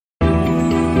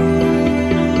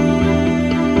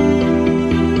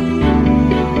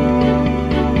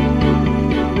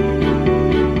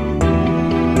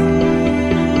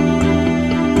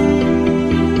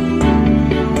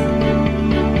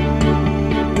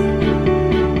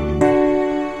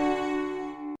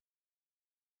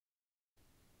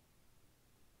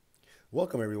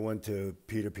Welcome everyone to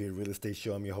Peer-to-Peer Real Estate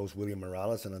Show. I'm your host, William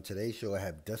Morales, and on today's show I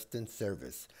have Dustin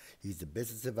Serviss. He's the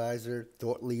business advisor,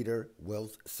 thought leader,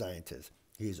 wealth scientist.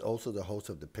 He is also the host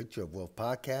of the Picture of Wealth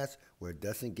podcast, where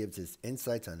Dustin gives his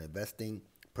insights on investing,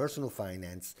 personal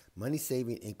finance,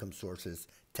 money-saving income sources,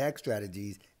 tax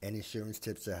strategies, and insurance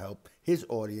tips to help his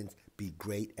audience be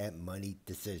great at money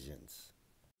decisions.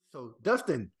 So,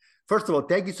 Dustin, first of all,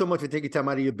 thank you so much for taking time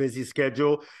out of your busy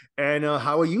schedule. And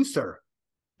how are you, sir?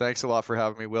 Thanks a lot for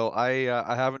having me, Will. I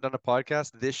haven't done a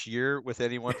podcast this year with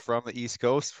anyone from the East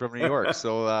Coast, from New York,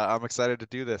 so I'm excited to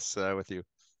do this with you.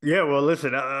 Yeah, well,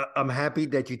 listen, I'm happy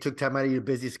that you took time out of your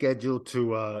busy schedule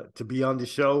to be on the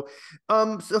show.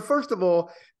 So first of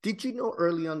all, did you know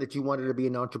early on that you wanted to be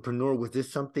an entrepreneur? Was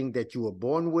this something that you were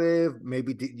born with?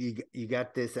 Maybe did you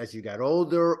got this as you got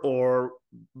older, or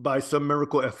by some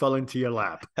miracle it fell into your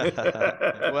lap?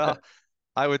 Well,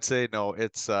 I would say no.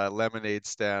 It's a lemonade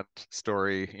stand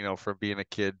story, from being a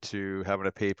kid to having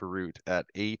a paper route at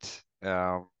 8.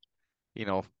 You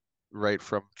know, right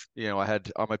from, I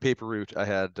had on my paper route, I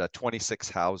had 26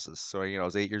 houses. So, I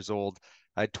was 8 years old.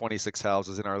 I had 26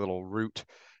 houses in our little route,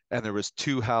 and there was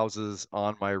two houses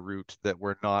on my route that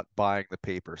were not buying the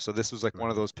paper. So this was like one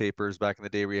of Right. those papers back in the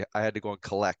day where I had to go and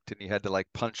collect, and you had to like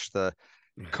punch the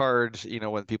card,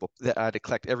 when people that I had to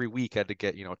collect every week, I had to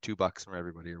get, $2 from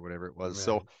everybody or whatever it was.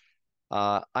 So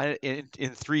Right. I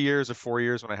in 3 years or 4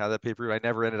 years when I had that paper route, I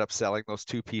never ended up selling those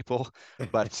two people,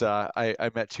 but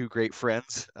I met two great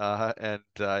friends, and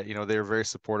they were very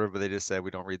supportive, but they just said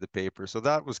we don't read the paper. So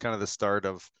that was kind of the start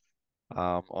of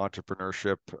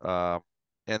entrepreneurship,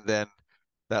 and then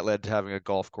that led to having a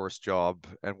golf course job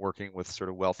and working with sort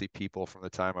of wealthy people from the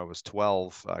time I was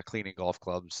 12, cleaning golf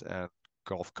clubs and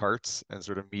golf carts, and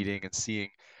sort of meeting and seeing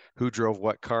who drove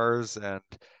what cars and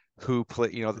who play,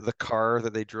 the car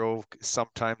that they drove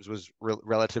sometimes was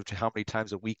relative to how many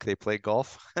times a week they played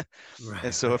golf. And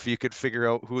Right. so if you could figure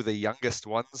out who the youngest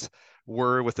ones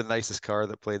were with the nicest car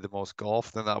that played the most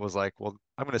golf, then that was like, well,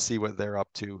 I'm going to see what they're up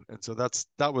to. And so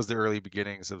that was the early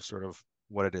beginnings of sort of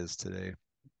what it is today.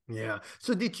 Yeah.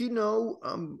 So did you know,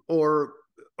 or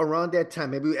around that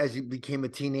time, maybe as you became a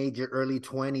teenager, early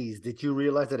 20s, did you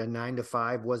realize that a 9 to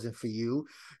 5 wasn't for you?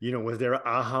 Was there an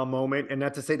aha moment? And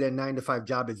not to say that 9 to 5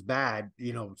 job is bad.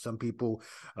 Some people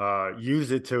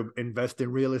use it to invest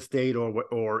in real estate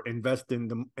or invest in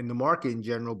the market in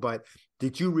general. But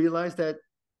did you realize that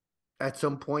at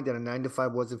some point that a 9 to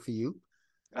 5 wasn't for you?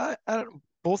 I don't,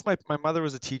 both my mother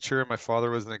was a teacher and my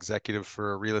father was an executive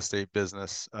for a real estate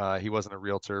business. He wasn't a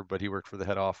realtor, but he worked for the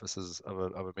head offices of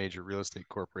a major real estate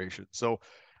corporation. So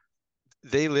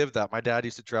they lived that. My dad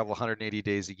used to travel 180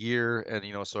 days a year, and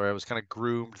so I was kind of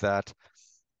groomed that,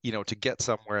 to get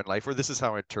somewhere in life, or this is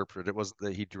how I interpret it. It wasn't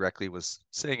that he directly was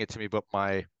saying it to me, but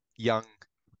my young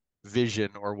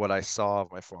vision or what I saw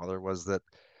of my father was that,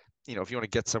 if you want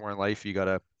to get somewhere in life, you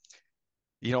gotta,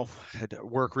 had to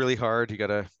work really hard. You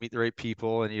gotta meet the right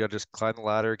people, and you gotta just climb the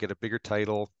ladder, get a bigger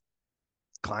title,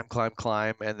 climb, climb,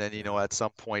 climb, and then Yeah. at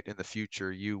some point in the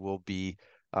future you will be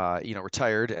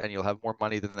retired and you'll have more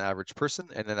money than the average person,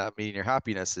 and then that meaning your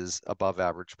happiness is above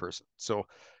average person. So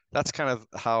that's kind of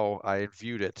how I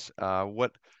viewed it.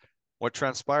 What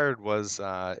transpired was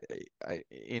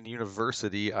in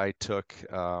university I took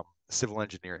civil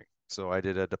engineering. So I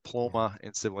did a Yeah. diploma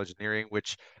in civil engineering,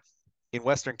 which in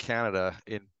Western Canada,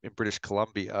 in British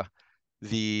Columbia,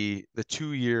 the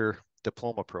 2 year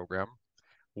diploma program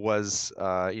was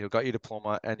got you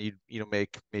diploma, and you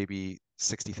make maybe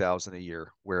 60,000 a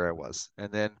year where I was. And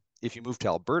then if you move to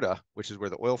Alberta, which is where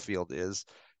the oil field is,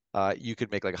 you could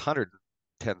make like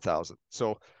 110,000.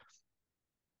 So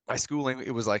my schooling,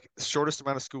 it was like shortest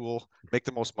amount of school, make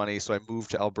the most money. So I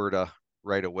moved to Alberta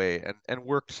right away, and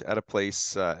worked at a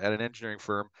place, at an engineering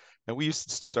firm. And we used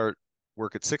to start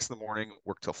work at 6 in the morning,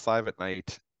 work till 5 at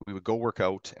night. We would go work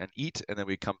out and eat, and then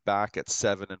we'd come back at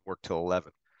 7 and work till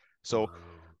 11. So Wow.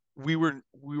 we were,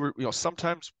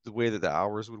 sometimes the way that the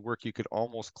hours would work, you could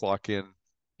almost clock in,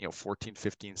 14,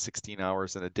 15, 16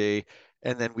 hours in a day.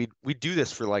 And then we'd do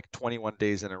this for like 21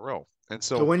 days in a row. And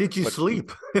So so, when did you but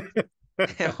sleep?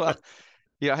 well,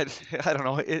 yeah, I don't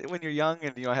know. When you're young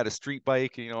and, I had a street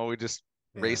bike, we just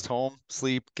Yeah. raced home,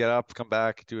 sleep, get up, come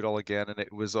back, do it all again. And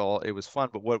it was fun.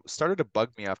 But what started to bug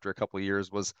me after a couple of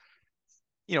years was,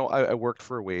 I worked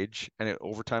for a wage, and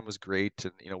overtime was great,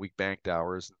 and we banked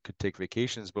hours and could take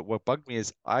vacations. But what bugged me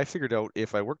is I figured out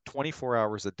if I worked 24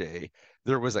 hours a day,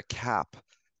 there was a cap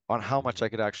on how much I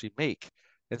could actually make.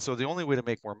 And so the only way to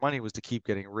make more money was to keep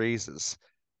getting raises.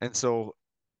 And so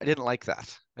I didn't like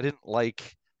that. I didn't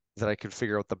like that I could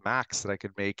figure out the max that I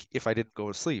could make if I didn't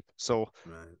go to sleep. So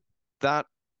Right. that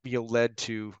led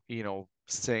to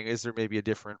saying, is there maybe a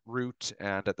different route?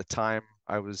 And at the time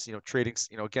I was, trading,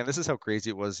 again, this is how crazy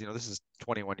it was. This is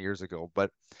 21 years ago,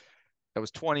 but I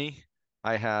was 20.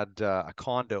 I had a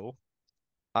condo.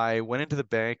 I went into the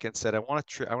bank and said, I want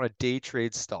to day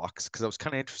trade stocks because I was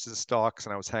kind of interested in stocks,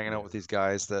 and I was hanging out with Yeah. these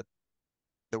guys that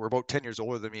were about 10 years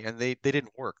older than me, and they didn't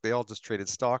work. They all just traded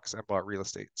stocks and bought real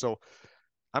estate. So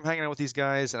I'm hanging out with these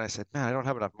guys, and I said, man, I don't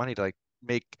have enough money to like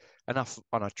make enough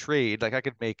on a trade. Like I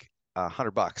could make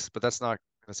 $100, but that's not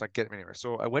getting me anywhere.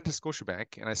 So I went to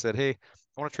Scotiabank and I said, hey,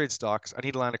 I want to trade stocks. I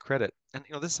need a line of credit. And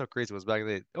this is how crazy it was back in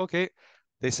the day. Okay.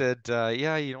 They said,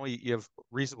 yeah, you have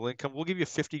reasonable income. We'll give you a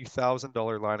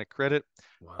 $50,000 line of credit,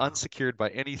 Wow. unsecured by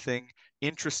anything,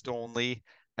 interest only,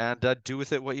 and do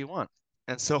with it what you want.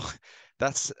 And so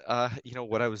that's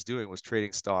what I was doing was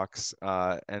trading stocks,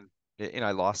 and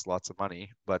I lost lots of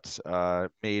money, but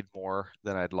made more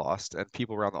than I'd lost. And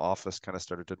people around the office kind of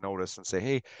started to notice and say,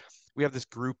 hey, we have this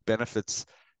group benefits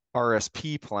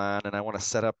RSP plan, and I want to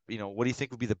set up, what do you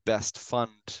think would be the best fund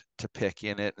to pick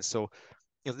in it? And so,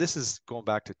 this is going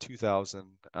back to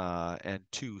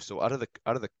 2002. So out of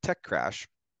the tech crash,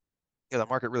 the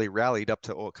market really rallied up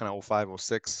to kind of 05,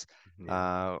 06, Yeah.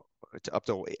 uh, up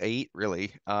to 08,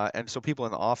 really. And so people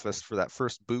in the office for that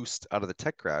first boost out of the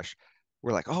tech crash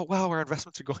were like, oh, wow, our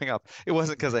investments are going up. It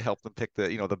wasn't because I helped them pick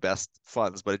the best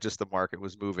funds, but it just the market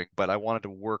was moving. But I wanted to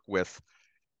work with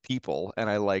people and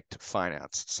I liked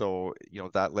finance. So,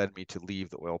 that led me to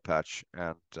leave the oil patch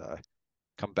and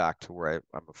come back to where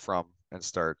I'm from and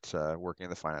start working in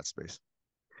the finance space.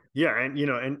 Yeah, and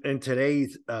and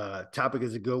today's topic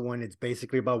is a good one. It's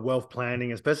basically about wealth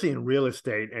planning, especially in real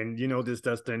estate. And you know this,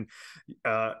 Dustin.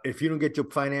 If you don't get your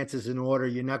finances in order,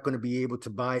 you're not going to be able to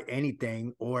buy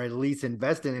anything, or at least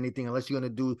invest in anything, unless you're going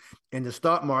to do in the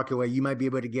stock market, where you might be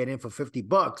able to get in for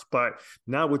 $50. But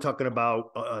now we're talking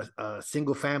about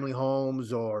single family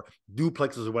homes or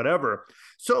duplexes or whatever.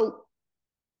 So,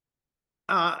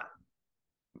 uh,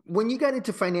 when you got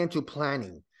into financial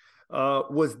planning,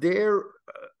 was there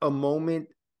a moment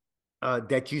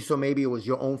that you saw, maybe it was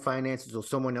your own finances or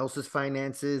someone else's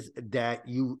finances, that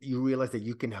you realized that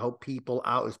you can help people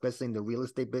out, especially in the real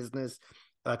estate business,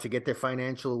 to get their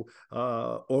financial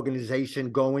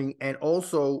organization going? And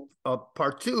also,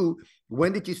 part two,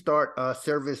 when did you start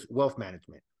Serviss Wealth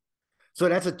Management? So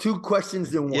that's a two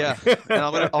questions in one. Yeah,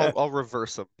 and I'll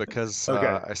reverse them because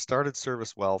Okay. I started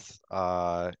Service Wealth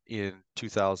in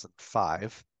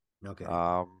 2005. Okay.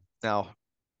 Now,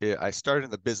 I started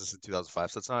in the business in 2005,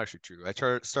 so it's not actually true. I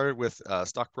started with a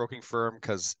stockbroking firm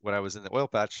because when I was in the oil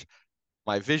patch,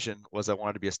 my vision was I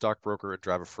wanted to be a stockbroker and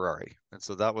drive a Ferrari, and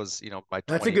so that was my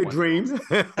That's a good 21-year-old dream. as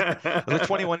a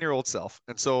 21-year-old self.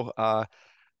 And so I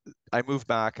moved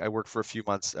back. I worked for a few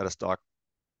months at a stock,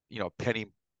 penny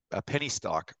a penny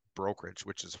stock brokerage,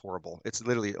 which is horrible. It's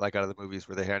literally like out of the movies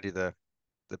where they hand you the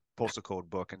postal code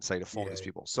book and say to phone these Yeah.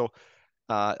 people. So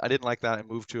I didn't like that. I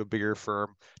moved to a bigger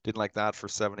firm. Didn't like that for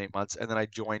 7, 8 months, and then I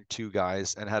joined two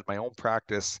guys and had my own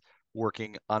practice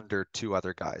working under two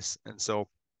other guys. And so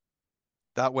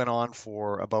that went on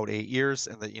for about 8 years.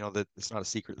 And that it's not a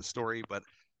secret, the story, but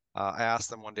I asked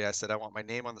them one day. I said, I want my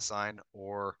name on the sign,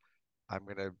 or I'm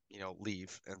gonna,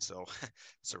 leave. And so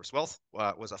Service Wealth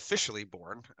was officially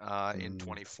born in Mm,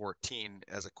 2014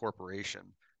 as a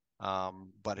corporation.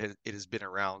 But it has been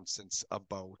around since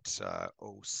about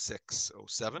 06,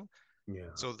 07. yeah.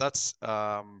 So that's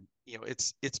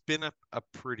it's been a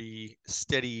pretty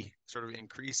steady sort of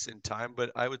increase in time,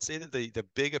 but I would say that the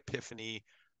big epiphany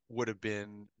would have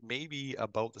been maybe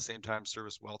about the same time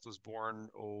Service Wealth was born.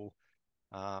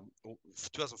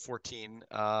 2014.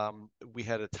 We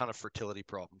had a ton of fertility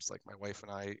problems. Like my wife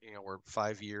and I, were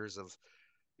 5 years of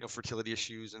fertility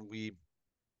issues, and we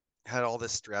had all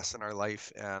this stress in our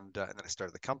life, and then I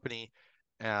started the company,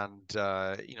 and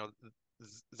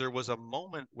there was a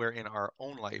moment where in our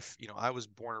own life, I was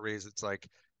born and raised. It's like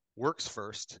works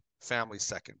first, family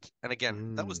second. And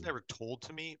again, that was Mm, never told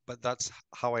to me, but that's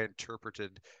how I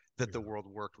interpreted that the yeah. world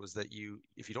worked. Was that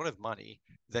if you don't have money,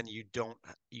 then you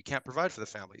can't provide for the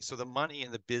family. So the money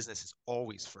and the business is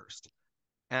always first.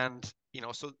 And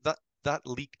so that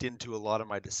leaked into a lot of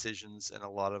my decisions and a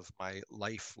lot of my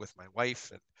life with my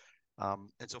wife.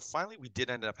 And so finally, we did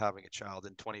end up having a child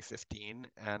in 2015,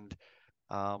 and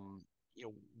um, you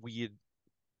know, we had,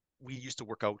 we used to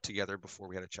work out together before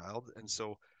we had a child, and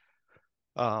so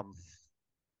um,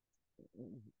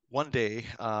 one day,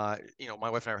 my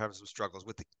wife and I were having some struggles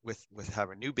with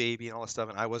having a new baby and all this stuff,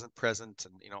 and I wasn't present,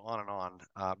 and on and on.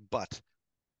 But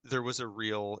there was a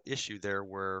real issue there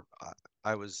where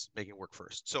I was making work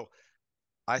first. So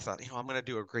I thought, I'm going to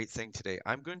do a great thing today.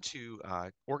 I'm going to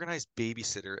organize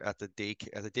babysitter at the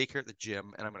daycare at the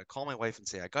gym, and I'm going to call my wife and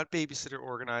say I got babysitter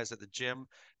organized at the gym,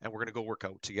 and we're going to go work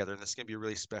out together, and this is going to be a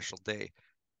really special day.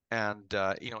 And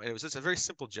it was just a very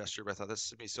simple gesture, but I thought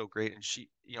this would be so great. And she,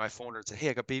 I phoned her and said, "Hey,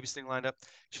 I got babysitting lined up."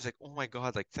 She was like, "Oh my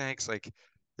God, like thanks, like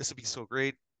this would be so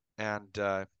great." And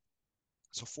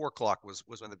so 4 o'clock was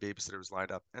when the babysitter was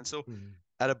lined up, and so Mm.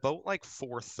 at about like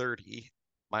 4:30,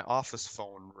 my office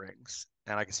phone rings,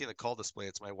 and I can see in the call display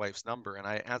it's my wife's number, and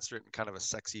I answer it in kind of a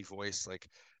sexy voice, like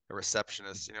a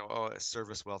receptionist, oh, it's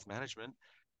Serviss Wealth Management.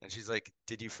 And she's like,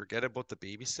 "Did you forget about the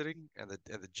babysitting and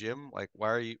the gym? Like, why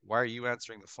are you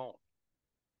answering the phone?"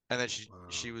 And then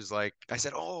she Wow. was like, I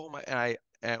said, "Oh my," and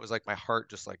it was like my heart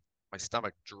just like my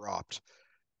stomach dropped.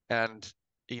 And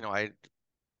I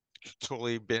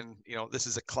totally been, this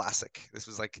is a classic. This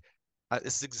was like,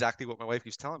 this is exactly what my wife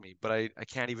keeps telling me, but I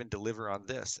can't even deliver on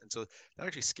this. And so that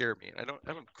actually scared me. I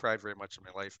haven't cried very much in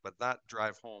my life, but that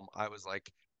drive home, I was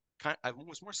like, I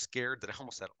was more scared that I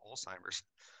almost had Alzheimer's.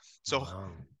 So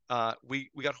Wow. we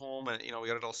got home and, we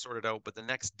got it all sorted out. But the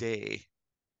next day,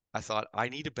 I thought I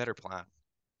need a better plan.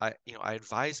 I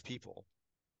advise people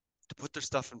to put their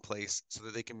stuff in place so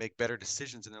that they can make better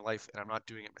decisions in their life, and I'm not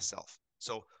doing it myself.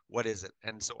 So what is it?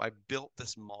 And so I built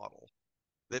this model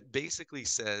that basically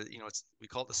says, we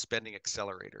call it the spending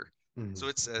accelerator. Mm. So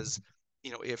it says,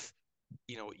 if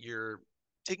you're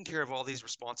taking care of all these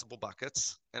responsible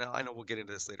buckets, and I know we'll get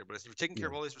into this later, but if you're taking care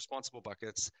Yeah. of all these responsible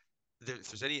buckets, if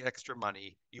there's any extra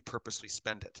money, you purposely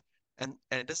spend it. And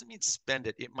it doesn't mean spend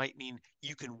it. It might mean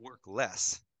you can work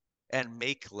less and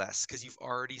make less because you've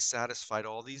already satisfied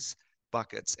all these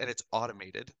buckets and it's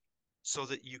automated so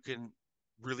that you can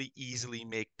really easily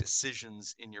make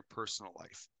decisions in your personal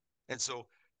life. And so,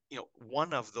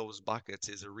 one of those buckets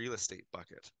is a real estate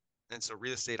bucket. And so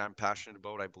real estate, I'm passionate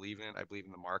about. I believe in it. I believe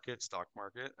in the market, stock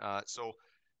market. So,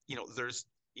 there's,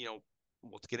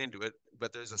 we'll get into it,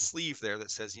 but there's a sleeve there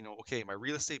that says, okay, my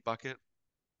real estate bucket,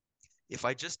 if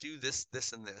I just do this,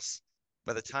 this, and this,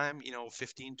 by the time,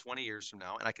 15, 20 years from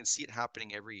now, and I can see it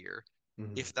happening every year,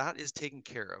 Mm. if that is taken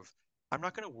care of, I'm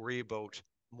not going to worry about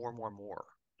more, more, more.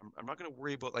 I'm not going to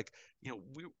worry about like,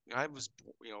 I was,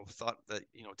 thought that,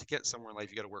 to get somewhere in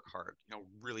life, you got to work hard,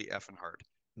 really effing hard.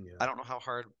 Yeah. I don't know how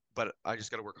hard, but I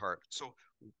just got to work hard. So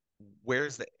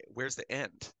where's the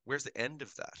end? Where's the end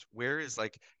of that? Where is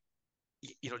like,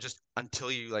 just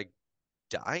until you like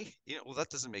die? Well, that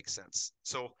doesn't make sense.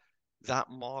 So that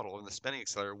model in the spending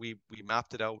accelerator, we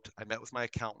mapped it out. I met with my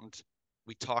accountant.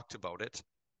 We talked about it.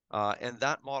 And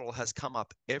that model has come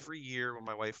up every year when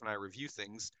my wife and I review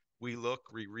things. We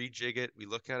rejig it, we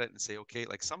look at it and say, okay,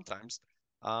 like sometimes,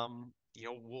 I'll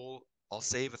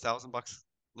save $1,000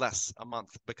 less a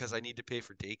month because I need to pay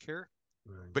for daycare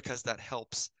Right. because that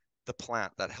helps the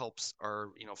plant, that helps our,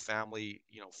 family,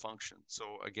 function.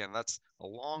 So again, that's a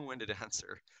long-winded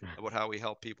answer about how we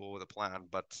help people with a plan,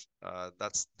 but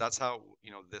that's how,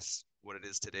 this what it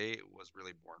is today was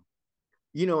really born.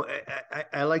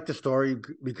 I like the story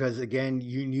because again,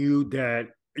 you knew that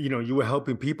you were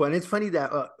helping people, and it's funny that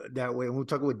that way when we're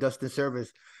talking with Dustin Service,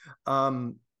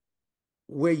 um,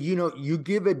 where you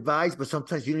give advice, but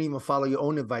sometimes you don't even follow your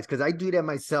own advice. Because I do that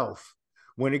myself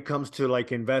when it comes to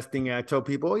like investing. I tell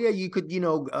people, oh yeah, you could,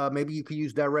 maybe you could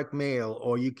use direct mail,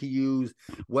 or you could use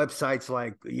websites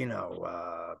like,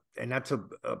 and not to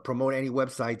promote any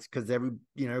websites because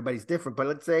everybody's different. But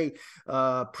let's say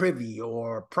Privy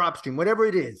or PropStream, whatever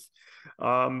it is.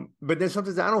 But then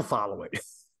sometimes I don't follow it.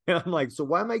 And I'm like, so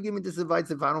why am I giving this advice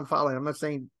if I don't follow it? I'm not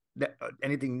saying that,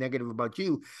 anything negative about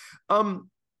you. Um,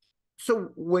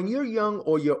 so when you're young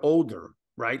or you're older,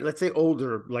 right? Let's say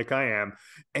older, like I am,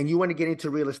 and you want to get into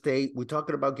real estate. We're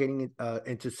talking about getting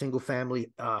into single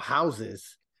family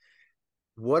houses.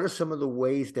 What are some of the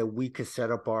ways that we could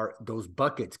set up our those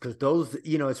buckets? Because those,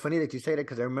 it's funny that you say that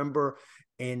because I remember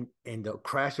in the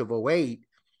crash of '08,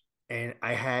 and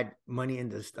I had money in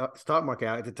the stock market.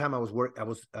 At the time, I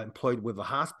was employed with a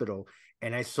hospital,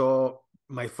 and I saw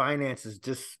my finances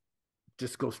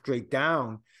just go straight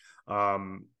down.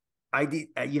 Um, I did,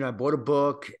 I bought a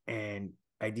book and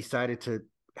I decided to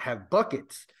have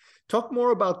buckets. Talk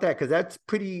more about that because that's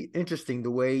pretty interesting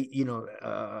the way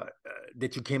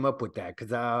that you came up with that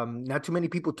because not too many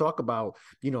people talk about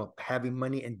having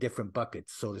money in different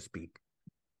buckets, so to speak.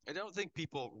 I don't think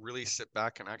people really sit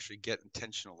back and actually get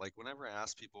intentional. Like whenever I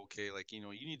ask people, okay, like, you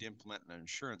need to implement an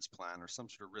insurance plan or some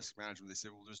sort of risk management, they say,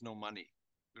 well, there's no money.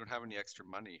 We don't have any extra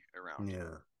money around.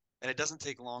 Yeah. And it doesn't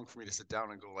take long for me to sit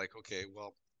down and go like, okay,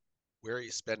 well, where are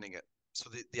you spending it? So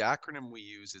the acronym we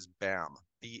use is BAM,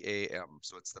 BAM.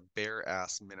 So it's the bare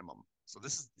ass minimum. So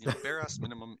this is, bare ass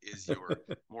minimum is your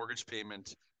mortgage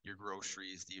payment, your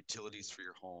groceries, the utilities for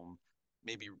your home,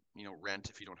 maybe, rent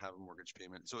if you don't have a mortgage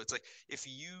payment. So it's like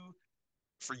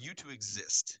for you to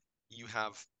exist, you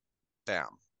have BAM.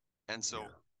 And so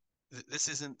Yeah. this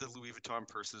isn't the Louis Vuitton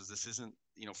purses. This isn't,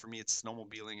 for me, it's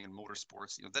snowmobiling and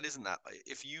motorsports. That isn't that.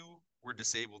 If you were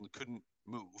disabled and couldn't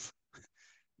move,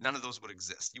 none of those would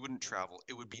exist. You wouldn't travel.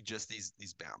 It would be just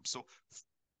these BAM. So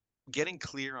getting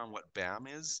clear on what BAM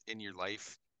is in your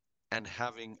life and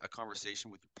having a conversation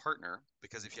with your partner,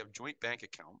 because if you have joint bank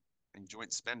account and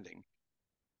joint spending,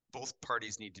 both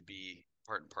parties need to be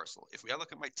part and parcel. If I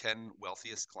look at my 10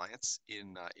 wealthiest clients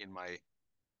in my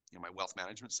my wealth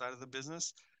management side of the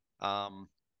business, um,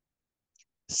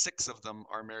 6 of them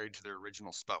are married to their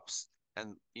original spouse,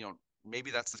 and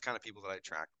maybe that's the kind of people that I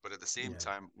attract. But at the same Yeah.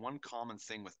 time, one common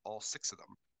thing with all 6 of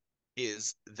them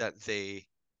is that they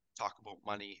talk about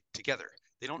money together.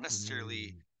 They don't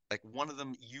necessarily, Mm. like, one of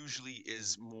them usually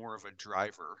is more of a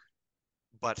driver,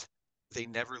 but they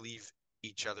never leave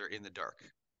each other in the dark.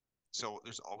 So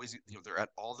there's always, they're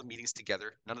at all the meetings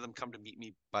together. None of them come to meet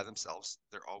me by themselves.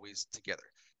 They're always together.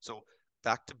 So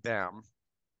back to BAM,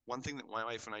 one thing that my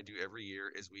wife and I do every year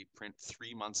is we print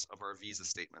 3 months of our visa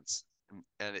statements.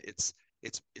 And it's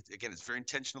again, it's very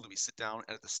intentional that we sit down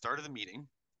and at the start of the meeting,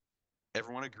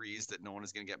 everyone agrees that no one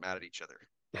is going to get mad at each other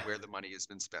where the money has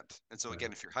been spent. And so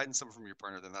again, Right. if you're hiding something from your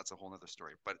partner, then that's a whole nother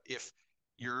story. But if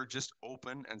you're just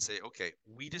open and say, okay,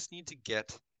 we just need to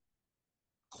get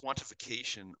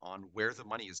quantification on where the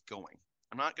money is going.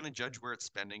 I'm not going to judge where it's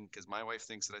spending because my wife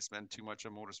thinks that I spend too much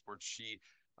on motorsports. She,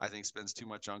 I think, spends too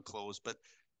much on clothes. But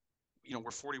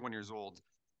we're 41 years old.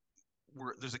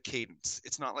 There's a cadence.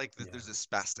 It's not like Yeah. there's this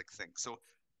spastic thing. So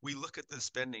we look at the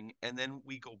spending and then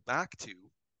we go back to,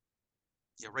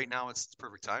 right now it's the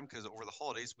perfect time because over the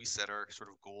holidays we set our sort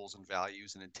of goals and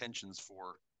values and intentions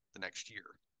for the next year.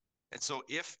 And so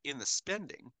if in the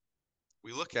spending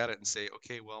we look at it and say,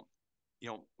 okay, well,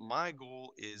 my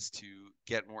goal is to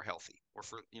get more healthy, or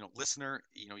for, listener,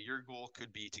 your goal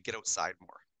could be to get outside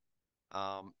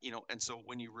more. And so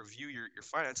when you review your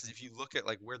finances, if you look at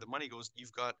like where the money goes,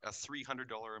 you've got a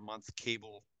 $300 a month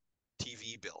cable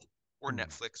TV bill or Mm.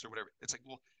 Netflix or whatever. It's like,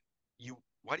 well,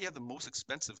 why do you have the most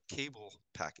expensive cable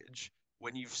package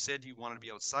when you've said you want to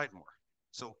be outside more?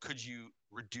 So could you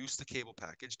reduce the cable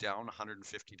package down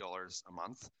 $150 a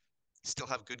month, still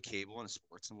have good cable and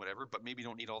sports and whatever, but maybe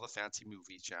don't need all the fancy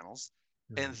movie channels,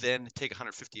 and Right. then take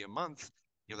 150 a month,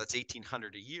 that's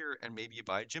 1,800 a year, and maybe you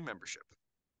buy a gym membership,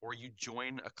 or you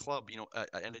join a club,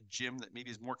 and a gym that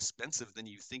maybe is more expensive than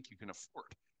you think you can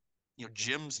afford.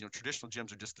 Gyms, traditional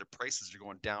gyms are just, their prices are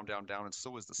going down, down, down, and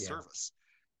so is the Yeah. service.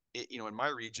 In my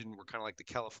region, we're kind of like the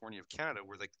California of Canada,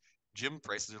 where like gym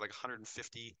prices are like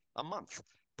 150 a month.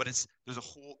 But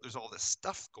there's all this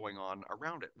stuff going on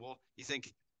around it. Well, you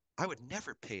think I would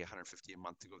never pay 150 a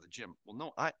month to go to the gym. Well,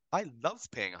 no, I love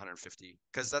paying 150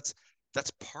 because that's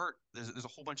part. There's a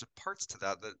whole bunch of parts to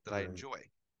that I Right. enjoy.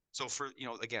 So for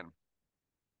again,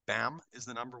 BAM is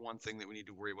the number one thing that we need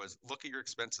to worry about. Is look at your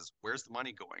expenses. Where's the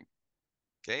money going?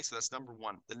 Okay, so that's number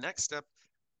one. The next step,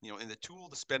 in the tool,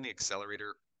 the spending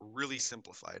accelerator, really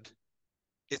simplified.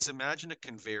 It's, imagine a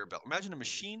conveyor belt. Imagine a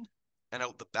machine, and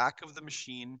out the back of the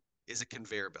machine is a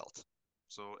conveyor belt.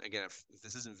 So again, if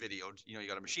this isn't video, you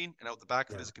got a machine, and out the back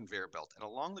of it Yeah. is a conveyor belt. And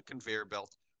along the conveyor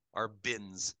belt are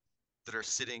bins that are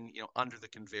sitting, under the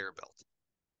conveyor belt.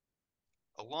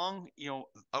 Along,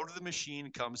 out of the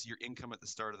machine comes your income at the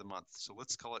start of the month. So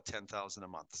let's call it 10,000 a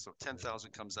month. So Right.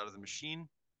 10,000 comes out of the machine.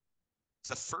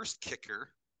 The first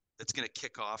kicker that's going to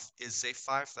kick off is, say,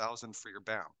 5,000 for your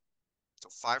BAM. So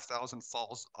 5,000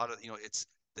 falls out of, it's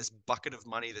this bucket of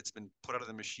money that's been put out of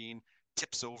the machine,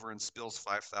 tips over and spills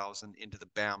 5,000 into the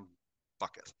BAM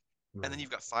bucket. And then Right. you've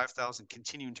got 5,000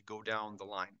 continuing to go down the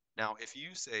line. Now, if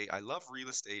you say, I love real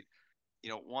estate,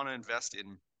 want to invest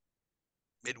in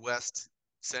Midwest,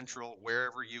 Central,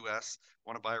 wherever US,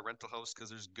 want to buy a rental house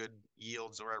because there's good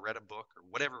yields, or I read a book, or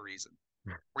whatever reason,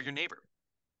 or your neighbor,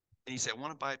 and you say, I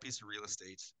want to buy a piece of real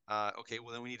estate. Okay,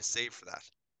 well, then we need to save for that.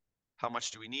 How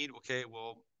much do we need? Okay,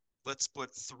 well, let's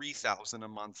put 3,000 a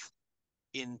month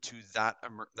into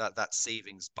that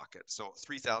savings bucket. So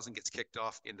 3,000 gets kicked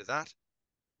off into that.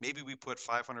 Maybe we put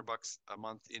 $500 a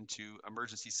month into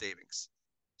emergency savings.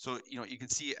 So, you can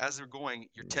see as they're going,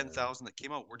 your Yeah. 10,000 that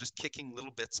came out, we're just kicking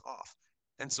little bits off.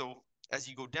 And so as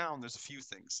you go down, there's a few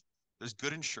things. There's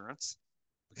good insurance,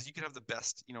 because you could have the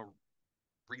best,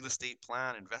 real estate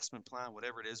plan, investment plan,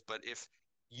 whatever it is. But if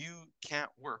you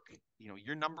can't work,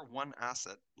 your number one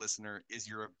asset, listener, is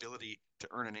your ability to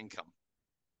earn an income.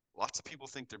 Lots of people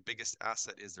think their biggest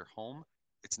asset is their home.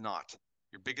 It's not.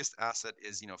 Your biggest asset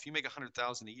is, if you make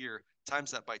 100,000 a year,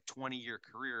 times that by 20-year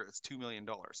career, it's $2 million.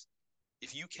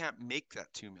 If you can't make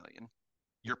that 2 million,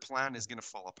 your plan is going to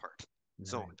fall apart.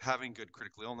 So Right. having good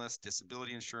critical illness,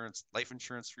 disability insurance, life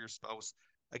insurance for your spouse,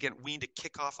 again, we need to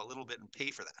kick off a little bit and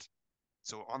pay for that.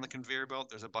 So on the conveyor belt,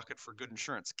 there's a bucket for good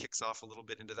insurance, kicks off a little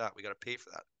bit into that. We got to pay for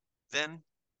that. Then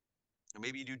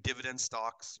maybe you do dividend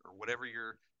stocks or whatever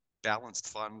your balanced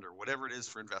fund or whatever it is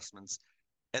for investments.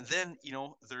 And then,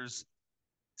 there's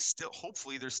still,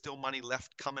 hopefully there's still money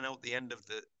left coming out the end of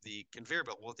the conveyor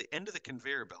belt. Well, at the end of the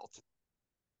conveyor belt,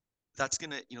 that's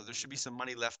going to, there should be some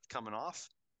money left coming off,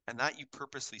 and that you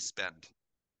purposely spend.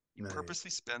 You Right. purposely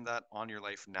spend that on your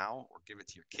life now, or give it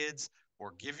to your kids,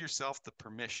 or give yourself the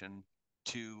permission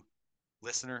to,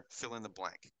 listener, fill in the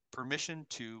blank. Permission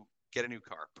to get a new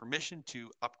car, permission to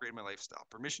upgrade my lifestyle,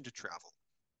 permission to travel.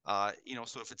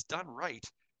 So if it's done right,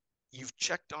 you've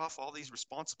checked off all these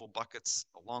responsible buckets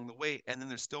along the way, and then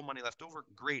there's still money left over.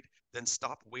 Great. Then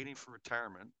stop waiting for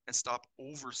retirement and stop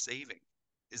over saving,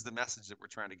 is the message that we're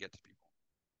trying to get to people.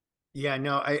 Yeah,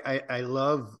 no, I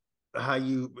love how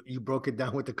you broke it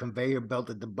down with the conveyor belt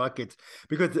and the buckets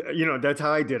because that's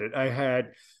how I did it. I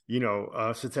had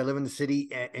since I live in the city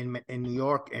in New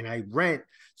York and I rent,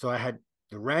 so I had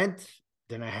the rent,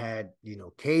 then I had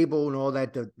cable and all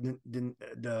that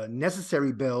the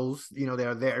necessary bills they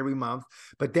are there every month,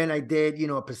 but then I did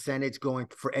a percentage going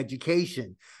for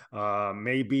education,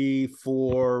 maybe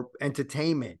for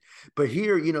entertainment. But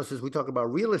here since we talk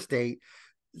about real estate,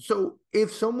 so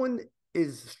if someone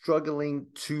is struggling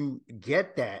to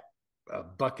get that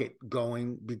bucket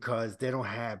going because they don't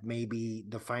have maybe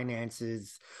the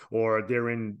finances or they're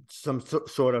in some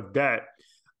sort of debt,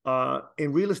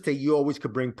 in real estate, you always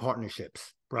could bring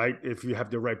partnerships, right? If you have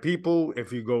the right people,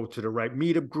 if you go to the right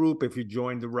meetup group, if you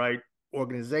join the right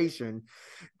organization,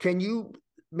 can you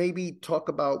maybe talk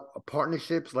about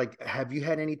partnerships? Like, have you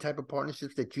had any type of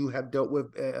partnerships that you have dealt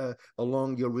with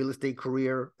along your real estate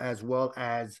career, as well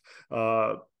as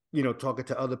talking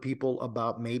to other people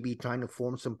about maybe trying to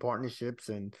form some partnerships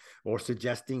and or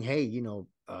suggesting, hey, you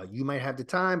might have the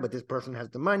time, but this person has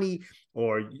the money,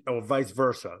 or vice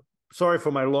versa. Sorry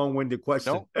for my long-winded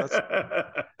question. No, that's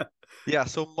Yeah,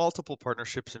 so multiple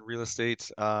partnerships in real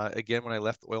estate. Again, when I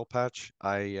left the oil patch,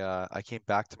 I came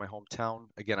back to my hometown.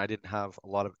 Again, I didn't have a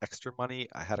lot of extra money.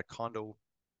 I had a condo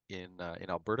in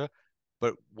Alberta,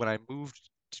 but when I moved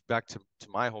back to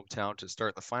my hometown to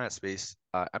start in the finance space,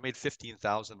 I made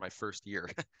 15,000 my first year.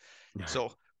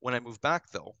 So when I moved back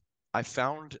though, I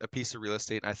found a piece of real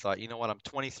estate and I thought, you know what, I'm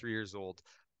 23 years old.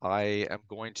 I am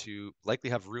going to likely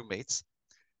have roommates.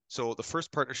 So the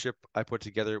first partnership I put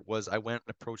together was I went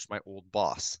and approached my old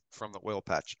boss from the oil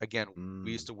patch. Again, we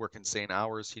Mm. used to work insane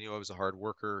hours. He knew I was a hard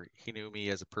worker. He knew me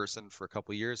as a person for a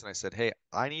couple of years, and I said, "Hey,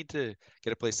 I need to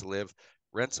get a place to live.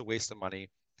 Rent's a waste of money."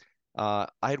 I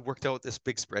had worked out this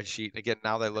big spreadsheet. Again,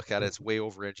 now that I look at it, it's way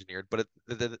over engineered. But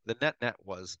the net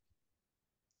was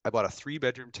I bought a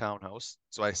 3-bedroom townhouse.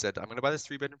 So I said, I'm going to buy this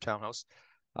 3-bedroom townhouse.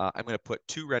 I'm going to put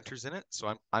 2 renters in it. So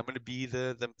I'm going to be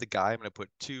the guy. I'm going to put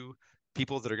 2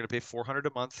 people that are going to pay 400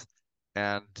 a month.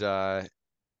 And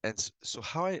so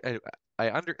how I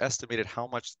underestimated how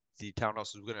much the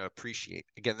townhouse was going to appreciate.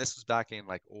 Again, this was back in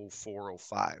like 04,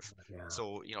 05. Yeah.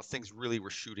 So, things really were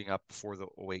shooting up before the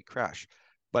 '08 crash.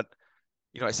 But,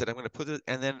 I said I'm going to put it,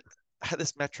 and then I had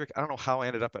this metric. I don't know how I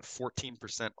ended up at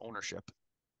 14% ownership,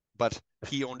 but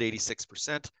he owned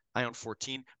 86%. I owned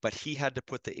 14, but he had to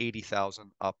put the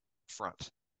 80,000 up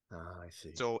front. I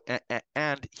see. So,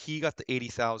 and he got the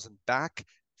 80,000 back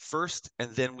first,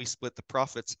 and then we split the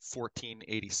profits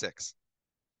 1486.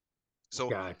 So,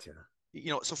 Gotcha.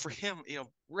 so for him,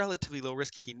 relatively low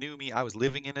risk. He knew me. I was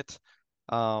living in it.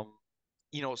 Um,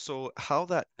 so how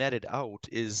that netted out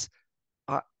is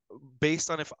uh, based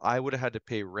on if I would have had to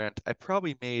pay rent, I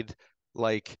probably made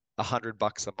like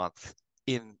 $100 a month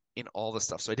in all the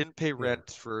stuff. So I didn't pay Yeah.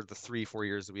 rent for the 3 4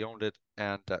 years that we owned it,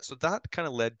 and so that kind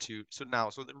of led to so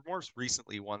the most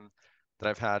recently one that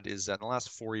I've had is in the last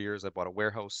 4 years I bought a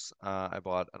warehouse, I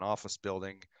bought an office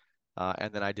building,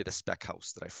 and then I did a spec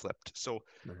house that I flipped. So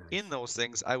in Nice. those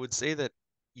things, I would say that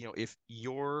if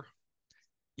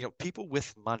people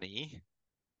with money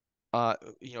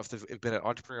if they've been an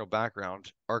entrepreneurial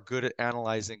background, are good at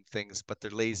analyzing things, but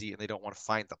they're lazy and they don't want to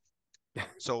find them.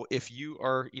 So if you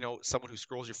are, someone who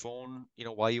scrolls your phone,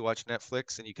 while you watch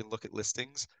Netflix and you can look at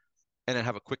listings and then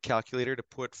have a quick calculator to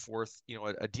put forth,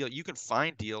 a deal, you can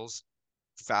find deals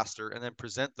faster and then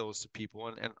present those to people.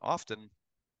 And often,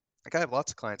 like I have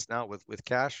lots of clients now with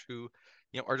cash who,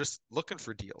 are just looking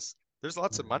for deals. There's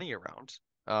lots of Right. money around.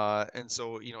 And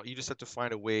so, you just have to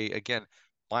find a way, again,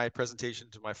 my presentation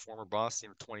to my former boss,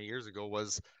 20 years ago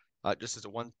was just as a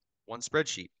one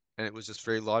spreadsheet. And it was just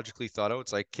very logically thought out.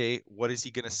 It's like, okay, what is he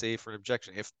going to say for an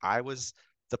objection? If I was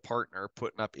the partner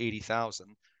putting up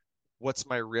 80,000, what's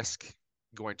my risk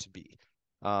going to be?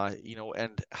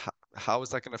 And how is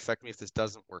that going to affect me if this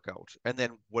doesn't work out? And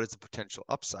then what is the potential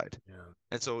upside? Yeah.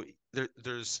 And so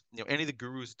there's, any of the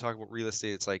gurus that talk about real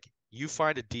estate, it's like you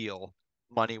find a deal,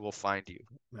 money will find you.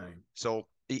 Right. So,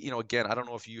 again, I don't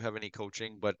know if you have any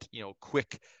coaching, but,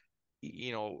 quick,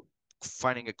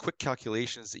 finding a quick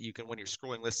calculations that you can, when you're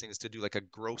scrolling listings, to do like a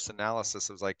gross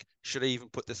analysis of like, should I even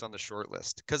put this on the short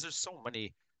list? Because there's so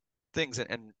many things,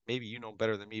 and maybe you know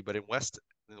better than me, but in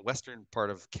the western part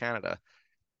of Canada,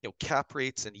 cap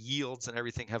rates and yields and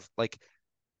everything have like,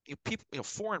 people,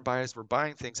 foreign buyers were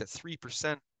buying things at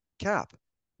 3% cap.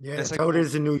 Yeah, And it's that's like, how it well,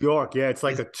 is in New York. Yeah, it's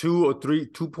like a 2 or 3,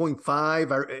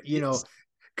 2.5. yes,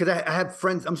 Because I have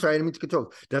friends. I'm sorry, I didn't mean to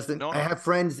control. Dustin, no, I no, have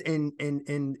friends in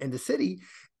the city,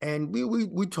 and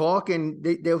we talk, and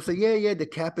they'll say, yeah, the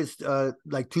cap is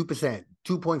like 2%,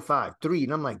 2.5, 3.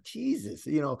 And I'm like, Jesus,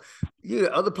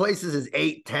 other places is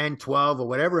 8, 10, 12, or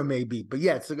whatever it may be. But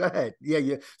yeah, so go ahead. Yeah,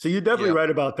 yeah. So you're definitely yeah. right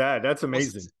about that. That's Well,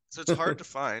 amazing. so it's hard to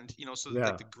find, so like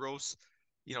Yeah, the gross,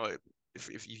 you know,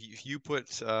 if you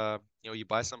put, you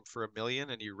buy something for 1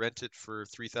 million and you rent it for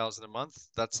 3,000 a month,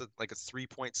 that's like a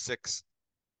 3.6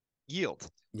 yield.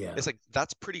 yeah, It's like,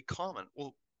 that's pretty common.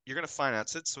 Well, you're going to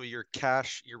finance it, so your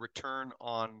return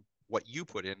on what you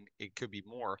put in, it could be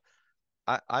more.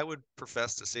 I would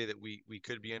profess to say that we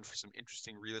could be in for some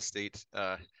interesting real estate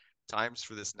times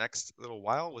for this next little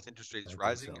while, with interest rates I think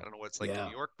rising. so. I don't know what it's like in New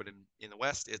Yeah, York, but in the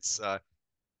West, it's I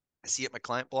see at my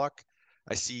client block,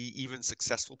 I see even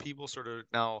successful people sort of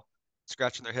now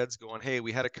scratching their heads going, hey,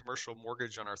 we had a commercial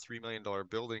mortgage on our $3 million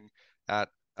building at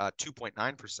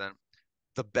 2.9%.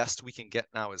 The best we can get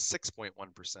now is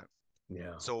 6.1%.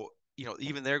 yeah, So,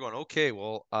 even they're going, okay,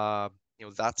 well,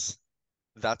 that's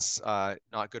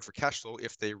not good for cash flow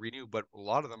if they renew. But a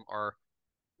lot of them are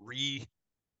re,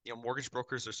 mortgage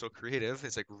brokers are so creative.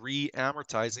 It's like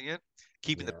re-amortizing it,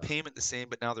 keeping the yeah. payment the same,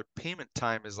 but now their payment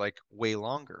time is like way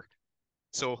longer.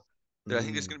 So I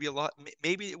think there's Mm, going to be a lot.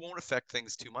 Maybe it won't affect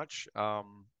things too much,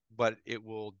 but it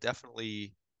will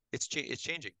definitely. It's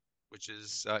changing, which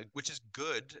is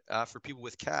good for people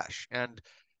with cash. And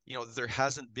there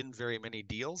hasn't been very many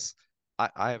deals.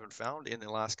 I haven't found in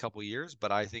the last couple of years,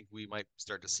 but I think we might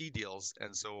start to see deals.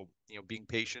 And so, being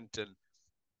patient and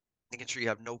making sure you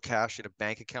have no cash in a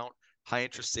bank account. High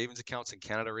interest savings accounts in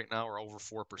Canada right now are over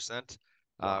 4%,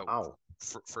 uh, wow.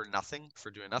 for nothing, for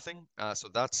doing nothing. So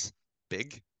that's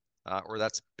big, or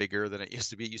that's bigger than it used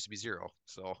to be. It used to be zero.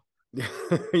 So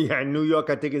Yeah, in New York,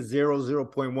 I think it's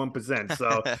 0.1%.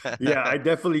 So yeah, I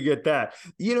definitely get that.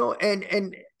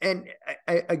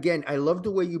 Again, I love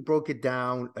the way you broke it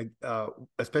down,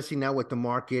 especially now with the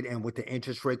market and with the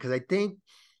interest rate, because I think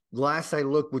last I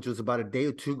looked, which was about a day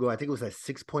or two ago, I think it was at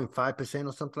 6.5%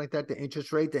 or something like that, the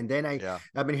interest rate. And then yeah,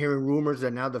 I've been hearing rumors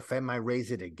that now the Fed might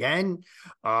raise it again.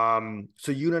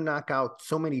 So you to knock out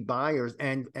so many buyers.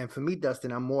 And for me,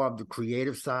 Dustin, I'm more of the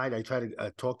creative side. I try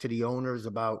to talk to the owners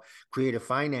about creative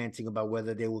financing, about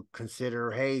whether they would consider,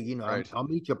 hey, right. I'll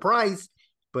meet your price,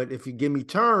 but if you give me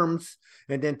terms,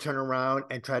 and then turn around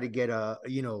and try to get a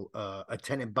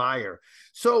tenant buyer.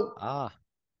 So Ah,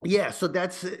 yeah, so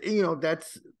that's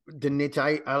the niche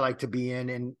I like to be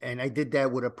in, and I did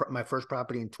that with my first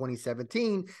property in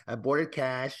 2017. I bought it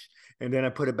cash, and then I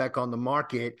put it back on the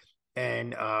market,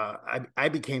 and I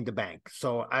became the bank.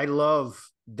 So I love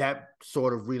that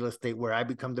sort of real estate where I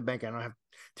become the bank. I don't have to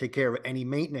take care of any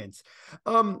maintenance.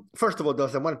 First of all,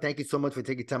 Dustin, I want to thank you so much for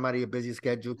taking time out of your busy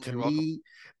schedule. To you're welcome. me,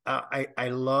 I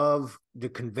love the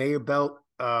conveyor belt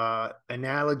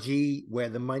analogy where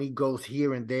the money goes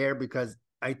here and there, because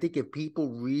I think if people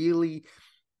really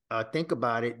think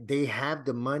about it, they have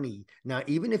the money. Now,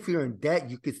 even if you're in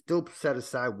debt, you could still set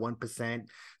aside 1%,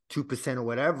 2%, or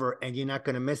whatever, and you're not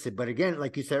going to miss it. But again,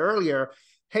 like you said earlier,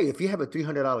 hey, if you have a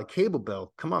 $300 cable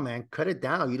bill, come on, man, cut it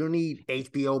down. You don't need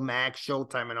HBO Max,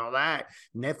 Showtime, and all that.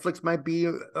 Netflix might be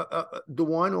the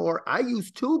one, or I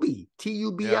use Tubi, Yeah,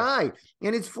 TUBI,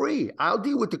 and it's free. I'll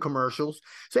deal with the commercials.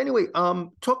 So anyway,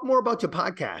 talk more about your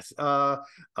podcast.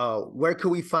 Where can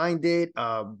we find it?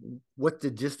 What's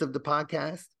the gist of the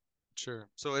podcast? sure.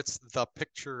 So it's The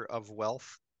Picture of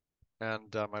Wealth,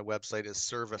 and my website is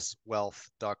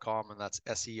servisswealth.com, and that's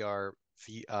Serviss.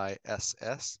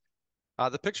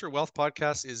 The Picture of Wealth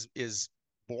podcast is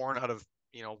born out of,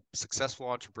 successful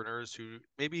entrepreneurs who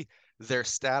maybe their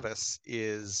status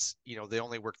is, they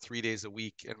only work 3 days a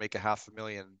week and make a half a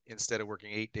million instead of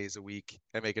working 8 days a week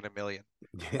and making 1 million.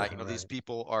 Yeah, These right.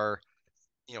 people are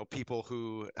people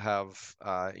who have,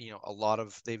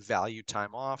 they value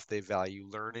time off, they value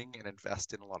learning and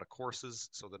invest in a lot of courses.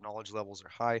 So the knowledge levels are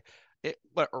high,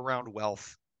 but around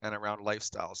wealth and around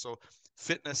lifestyle. So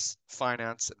fitness,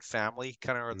 finance, and family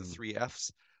kind of are the three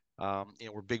F's.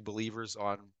 We're big believers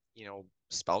on,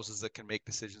 spouses that can make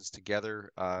decisions together,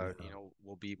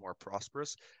 will be more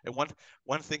prosperous. And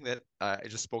one thing that I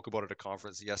just spoke about at a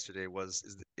conference yesterday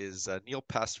is Neil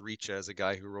Pasricha is a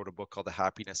guy who wrote a book called The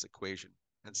Happiness Equation.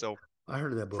 And so I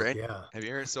heard of that book. Yeah. have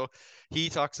you heard? So he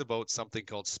talks about something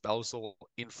called spousal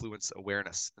influence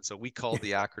awareness. And so we call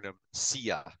the acronym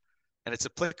SIA, and it's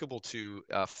applicable to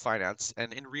finance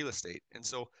and in real estate. And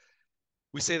so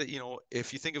we say that,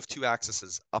 if you think of two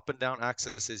axes, up and down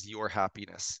axis is your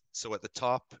happiness. So at the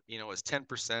top, is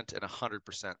 10% and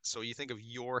 100%. So you think of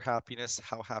your happiness,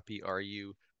 how happy are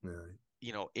you,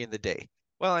 in the day?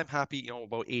 Well, I'm happy,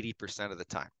 about 80% of the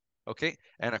time. Okay.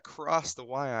 And across the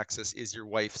y-axis is your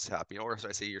wife's happy, or should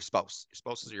I say your spouse. Your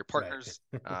spouses are your partner's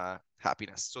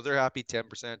happiness. So they're happy 10%,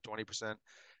 20%.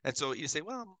 And so you say,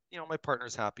 well, my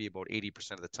partner's happy about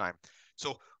 80% of the time.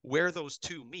 So where those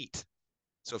two meet,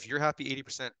 so if you're happy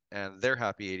 80% and they're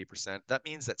happy 80%, that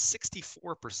means that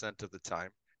 64% of the time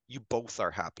you both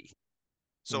are happy.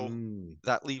 So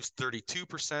that leaves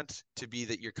 32% to be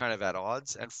that you're kind of at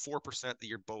odds, and 4% that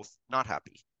you're both not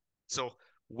happy. So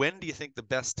when do you think the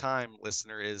best time,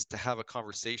 listener, is to have a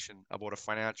conversation about a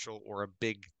financial or a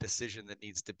big decision that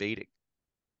needs debating?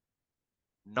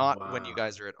 Not when you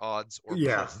guys are at odds or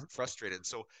both frustrated.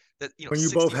 So that, when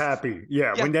you're both happy.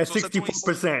 Yeah. When that's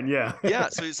 64%. Yeah. Yeah.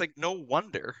 So it's like, no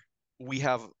wonder we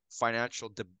have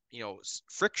financial,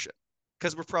 friction,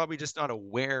 because we're probably just not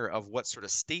aware of what sort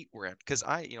of state we're in. Because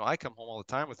I come home all the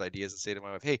time with ideas and say to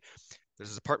my wife, hey, there's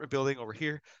this apartment building over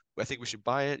here. I think we should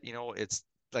buy it. It's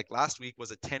like last week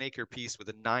was a 10-acre piece with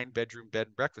a 9-bedroom bed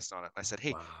and breakfast on it. And I said,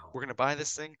 hey, we're going to buy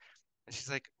this thing. And she's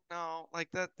like, no, like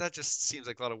that just seems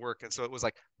like a lot of work. And so it was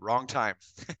like, wrong time,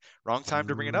 wrong time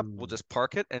to bring it up. We'll just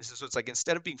park it. And so it's like,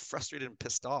 instead of being frustrated and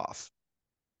pissed off,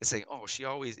 it's saying, oh, she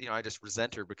always, I just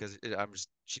resent her because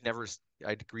she never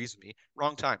agrees with me.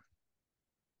 Wrong time.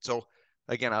 So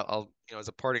again, I'll as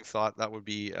a parting thought, that would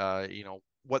be,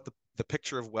 what the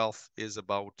picture of wealth is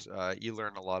about. You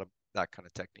learn a lot of that kind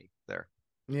of technique there.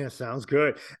 Yeah, sounds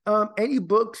good. Any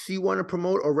books you want to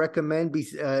promote or recommend?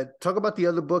 Talk about the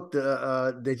other book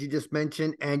that you just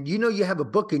mentioned, and you have a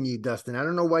book in you, Dustin. I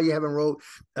don't know why you haven't wrote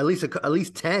at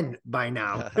least 10 by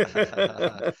now.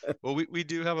 Well, we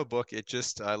do have a book. It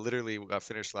just literally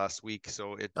finished last week,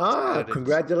 so it's edited.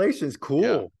 Congratulations! Cool.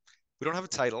 Yeah. We don't have a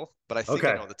title, but I think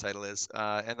I know what the title is,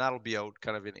 and that'll be out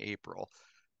kind of in April.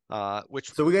 So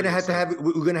we're gonna have to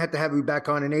have you back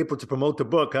on in April to promote the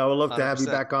book. I would love to have you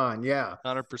back on. Yeah,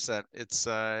 100%. It's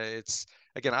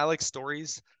again, I like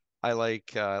stories. I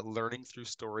like learning through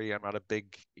story. I'm not a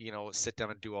big sit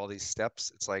down and do all these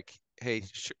steps. It's like, hey,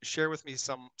 share with me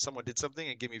someone did something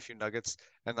and give me a few nuggets,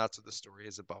 and that's what the story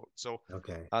is about. So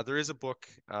there is a book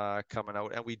coming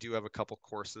out, and we do have a couple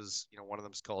courses. One of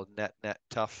them is called Net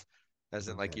Tough, as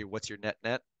in like what's your net.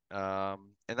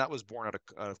 And that was born out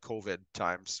of COVID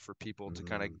times for people to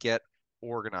kind of get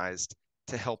organized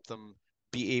to help them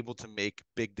be able to make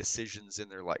big decisions in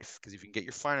their life. Because if you can get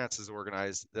your finances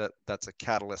organized, that's a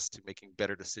catalyst to making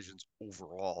better decisions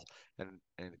overall. And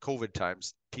in COVID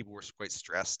times, people were quite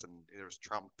stressed, and there was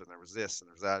Trump, and there was this, and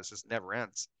there's that. It just never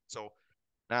ends. So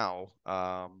now,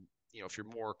 if you're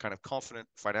more kind of confident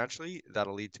financially,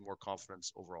 that'll lead to more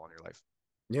confidence overall in your life.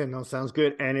 Yeah, no, sounds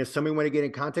good. And if somebody want to get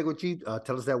in contact with you,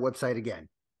 tell us that website again.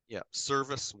 Yeah,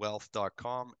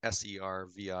 servisswealth.com,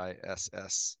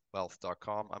 SERVISS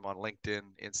wealth.com. I'm on LinkedIn,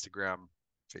 Instagram,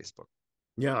 Facebook.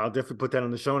 Yeah, I'll definitely put that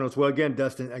on the show notes. Well, again,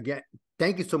 Dustin,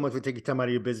 thank you so much for taking time out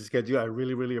of your busy schedule. I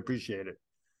really, really appreciate it.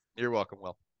 You're welcome,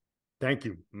 Will. Thank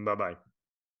you. Bye-bye.